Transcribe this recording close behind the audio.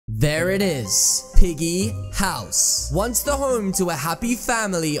There it is, Piggy House. Once the home to a happy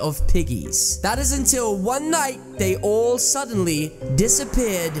family of piggies. That is until one night they all suddenly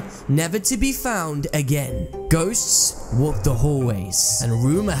disappeared, never to be found again. Ghosts walk the hallways, and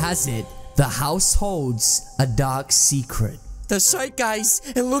rumor has it, the house holds a dark secret. That's right, guys.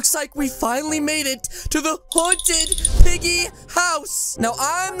 It looks like we finally made it to the haunted Piggy house. Now,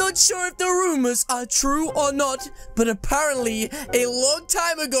 I'm not sure if the rumors are true or not, but apparently, a long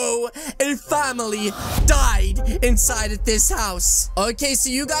time ago, a family died inside of this house. Okay, so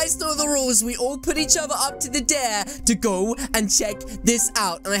you guys know the rules. We all put each other up to the dare to go and check this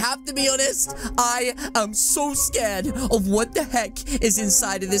out. And I have to be honest, I am so scared of what the heck is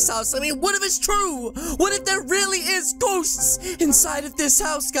inside of this house. I mean, what if it's true? What if there really is ghosts inside of this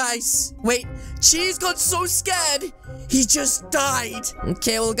house, guys? Wait, Cheese got so scared, he just died.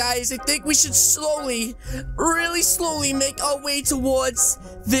 Okay, well, guys, I think we should slowly, really slowly make our way towards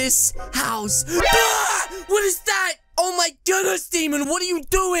this house. Ah! What is that? Oh my goodness, Demon, what are you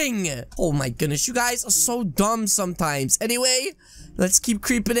doing? Oh my goodness, you guys are so dumb sometimes. Anyway, let's keep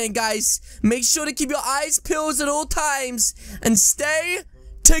creeping in, guys. Make sure to keep your eyes peeled at all times and stay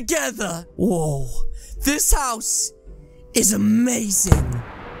together. Whoa, this house is amazing.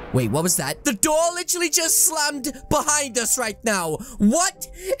 Wait, what was that? The door literally just slammed behind us right now. What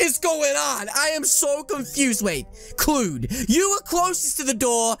is going on? I am so confused. Wait, Clued, you were closest to the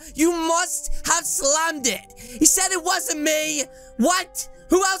door. You must have slammed it. He said it wasn't me. What?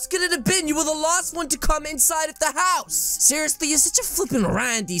 Who else could it have been? You were the last one to come inside of the house. Seriously, you're such a flippin'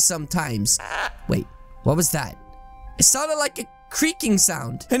 Randy sometimes. Wait, what was that? It sounded like a creaking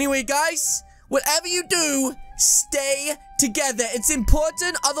sound. Anyway, guys, whatever you do, stay together. It's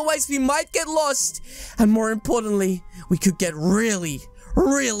important, otherwise we might get lost. And more importantly, we could get really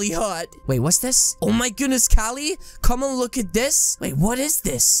hurt. Wait, what's this? Oh my goodness, Callie, come and look at this. Wait, what is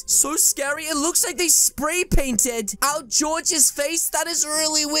this? So scary. It looks like they spray painted out George's face. That is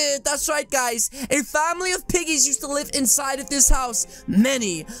really weird. That's right, guys. A family of piggies used to live inside of this house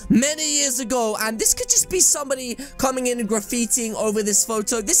many years ago. And this could just be somebody coming in and graffitiing over this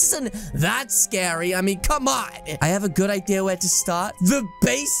photo. This isn't that scary. I mean, come on. I have a good idea where to start. The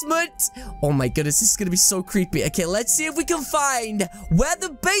basement. Oh my goodness, this is gonna be so creepy. Okay, let's see if we can find where the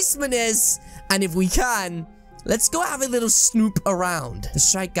basement is, and if we can, let's go have a little snoop around.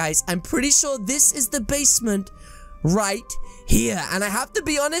 That's right, guys. I'm pretty sure this is the basement right here. And I have to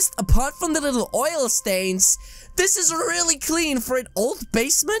be honest, apart from the little oil stains, this is really clean for an old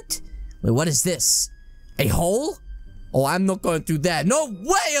basement. Wait, what is this? A hole? Oh, I'm not going through that. No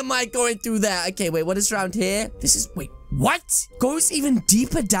way am I going through that. Okay, wait, what is around here? This is, wait, what? Goes even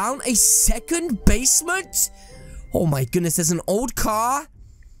deeper down? A second basement? Oh my goodness, there's an old car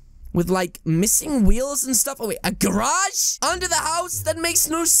with like missing wheels and stuff. Oh wait, a garage under the house? That makes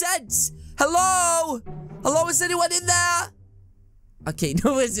no sense. Hello? Hello, is anyone in there? Okay,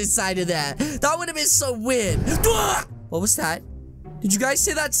 no one's inside of there. That would have been so weird. What was that? Did you guys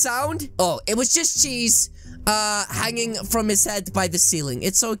hear that sound? Oh, it was just Cheese hanging from his head by the ceiling.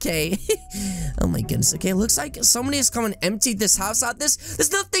 It's okay. Oh my goodness. Okay, looks like somebody has come and emptied this house out.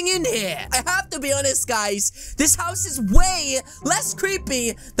 There's nothing in here. I have to be honest, guys. This house is way less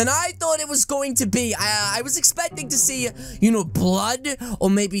creepy than I thought it was going to be. I was expecting to see, you know, blood, or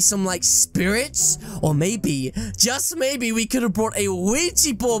maybe some like spirits, or maybe, just maybe, we could have brought a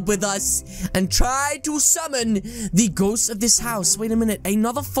Ouija board with us and tried to summon the ghost of this house. Wait a minute,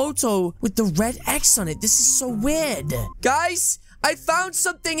 another photo with the red X on it. This is so weird. Guys, I found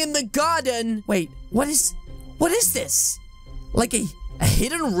something in the garden. Wait, what is this? Like a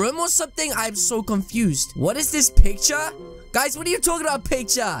hidden room or something? I'm so confused. What is this picture? Guys, what are you talking about,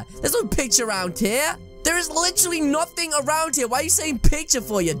 picture? There's no picture around here. There is literally nothing around here. Why are you saying picture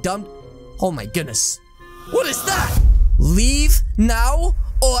for, you dumb? Oh my goodness. What is that? Leave now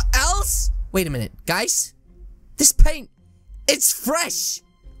or else? Wait a minute, guys. This paint, it's fresh.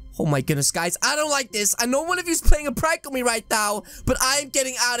 Oh my goodness, guys, I don't like this. I know one of you's playing a prank on me right now, but I'm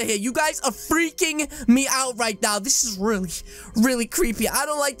getting out of here. You guys are freaking me out right now. This is really creepy. I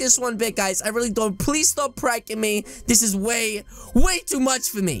don't like this one bit, guys. I really don't. Please stop pranking me. This is way too much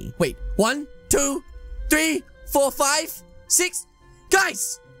for me. Wait, 1, 2, 3, 4, 5, 6.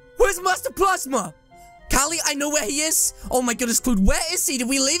 Guys, where's Master Plasma? Callie, I know where he is. Oh my goodness, Clued, where is he? Did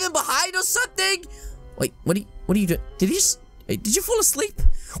we leave him behind or something? Wait, what are you doing? Did you fall asleep?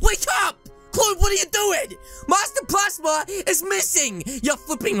 Wake up! Clued, what are you doing? Master Plasma is missing! You're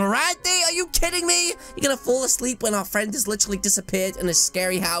flipping Randy? Are you kidding me? You're gonna fall asleep when our friend has literally disappeared in a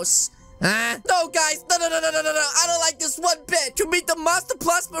scary house? Huh? No, guys! No! I don't like this one bit! You mean the Master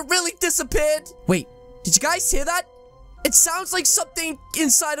Plasma really disappeared? Wait, did you guys hear that? It sounds like something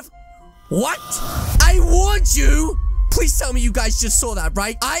inside of... What? I warned you! Please tell me you guys just saw that,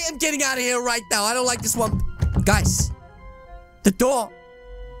 right? I am getting out of here right now. I don't like this one. Guys, the door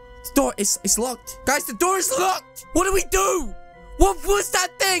is locked. Guys, the door is locked. What do we do? What was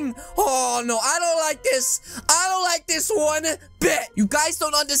that thing? Oh, no, I don't like this. I don't like this one bit. You guys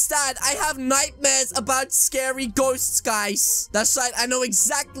don't understand. I have nightmares about scary ghosts, guys. That's right. I know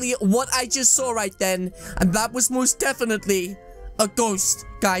exactly what I just saw right then. And that was most definitely a ghost,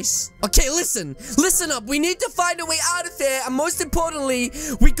 guys. Okay, listen up. We need to find a way out of here, and most importantly,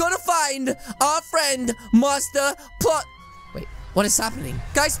 we gotta find our friend Master Plot. Wait, what is happening?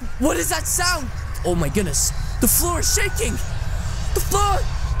 Guys, what is that sound? Oh my goodness, the floor is shaking. The floor,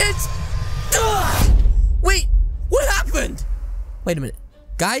 it's... Wait, what happened? Wait a minute.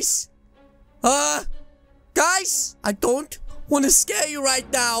 Guys, I don't want to scare you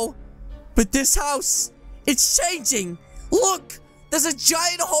right now, but this house, it's changing. Look, there's a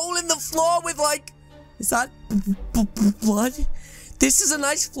giant hole in the floor with like... Is that blood? This is a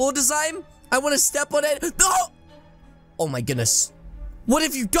nice floor design. I want to step on it. No! Oh my goodness. What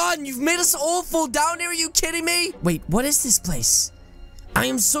have you done? You've made us all fall down here. Are you kidding me? Wait, what is this place? I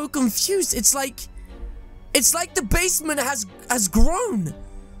am so confused. It's like the basement has grown.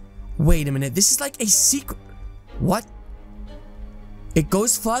 Wait a minute. This is like a secret. What? It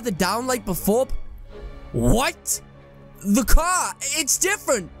goes further down like before. What? The car, it's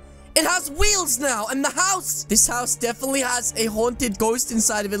different. It has wheels now, and the house. This house definitely has a haunted ghost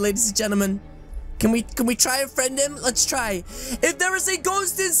inside of it, ladies and gentlemen. Can we try and friend him? Let's try. If there is a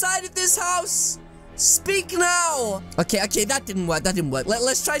ghost inside of this house, speak now. Okay, that didn't work.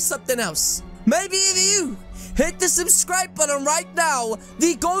 Let's try something else. Maybe if you hit the subscribe button right now,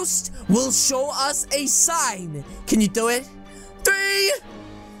 the ghost will show us a sign. Can you do it? 3,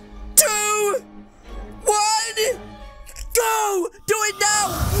 2, 1. Go! Do it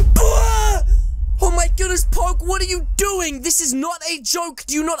now! Oh my goodness, Poke, what are you doing? This is not a joke.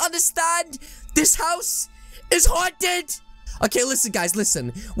 Do you not understand? This house is haunted. Okay, listen, guys,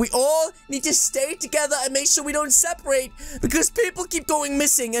 listen. We all need to stay together and make sure we don't separate because people keep going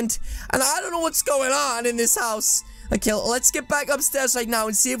missing and I don't know what's going on in this house. Okay, let's get back upstairs right now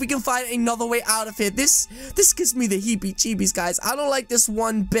and see if we can find another way out of here. This gives me the heebie-jeebies, guys. I don't like this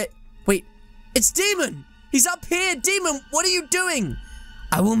one bit. Wait, it's Demon. He's up here. Demon, what are you doing?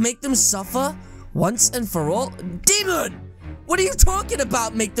 I will make them suffer once and for all. Demon! What are you talking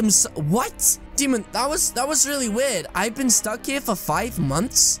about? Make them what? Demon, that was really weird. I've been stuck here for 5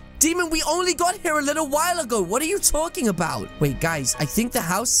 months. Demon, we only got here a little while ago. What are you talking about? Wait, guys, I think the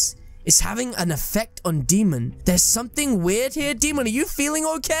house is having an effect on Demon. There's something weird here. Demon, are you feeling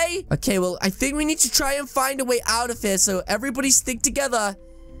okay? Okay, well, I think we need to try and find a way out of here. So everybody stick together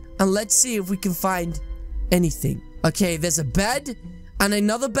and let's see if we can find anything. Okay, there's a bed and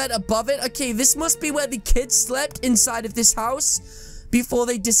another bed above it. Okay, this must be where the kids slept inside of this house before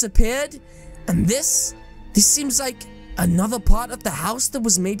they disappeared. And this seems like another part of the house that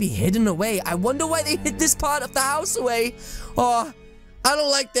was maybe hidden away. I wonder why they hid this part of the house away. Oh, I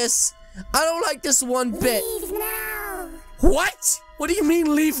don't like this. I don't like this one bit. Leave now. What? What do you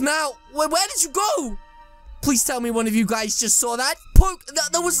mean leave now? Where did you go? Please tell me one of you guys just saw that. Poke,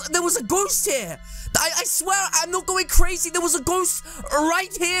 there was a ghost here. I swear, I'm not going crazy. There was a ghost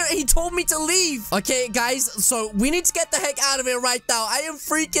right here, and he told me to leave. Okay, guys, so we need to get the heck out of here right now. I am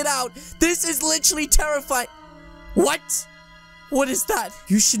freaking out. This is literally terrifying. What? What is that?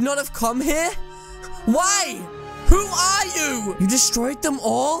 You should not have come here? Why? Who are you? You destroyed them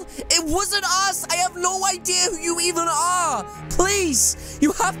all? It wasn't us. I have no idea who you even are. Please,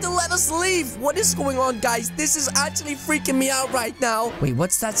 you have to let us leave. What is going on, guys? This is actually freaking me out right now. Wait,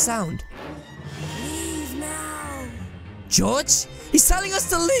 what's that sound? Leave now. George? He's telling us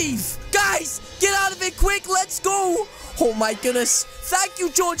to leave. Guys, get out of it quick. Let's go. Oh, my goodness. Thank you,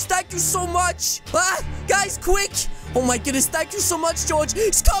 George. Thank you so much. Guys, quick. Oh my goodness, thank you so much, George.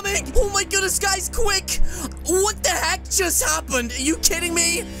 He's coming. Oh my goodness, guys, quick. What the heck just happened? Are you kidding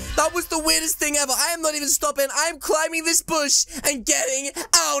me? That was the weirdest thing ever. I am not even stopping. I am climbing this bush and getting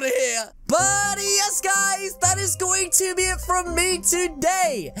out of here. But yes, guys, that is going to be it from me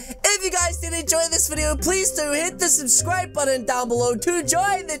today. If you guys did enjoy this video, please do hit the subscribe button down below to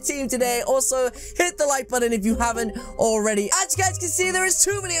join the team today. Also, hit the like button if you haven't already. As you guys can see, there is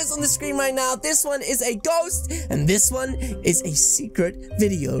 2 videos on the screen right now. This one is a ghost, and this one is a secret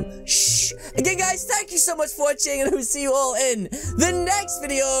video. Shh. Again, guys, thank you so much for watching, and we'll see you all in the next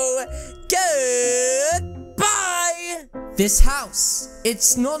video. Goodbye. This house,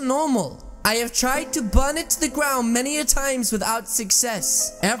 it's not normal. I have tried to burn it to the ground many a times without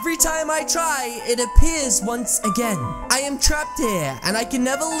success. Every time I try, it appears once again. I am trapped here, and I can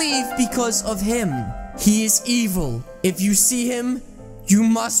never leave because of him. He is evil. If you see him, you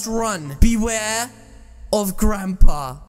must run. Beware of Grandpa.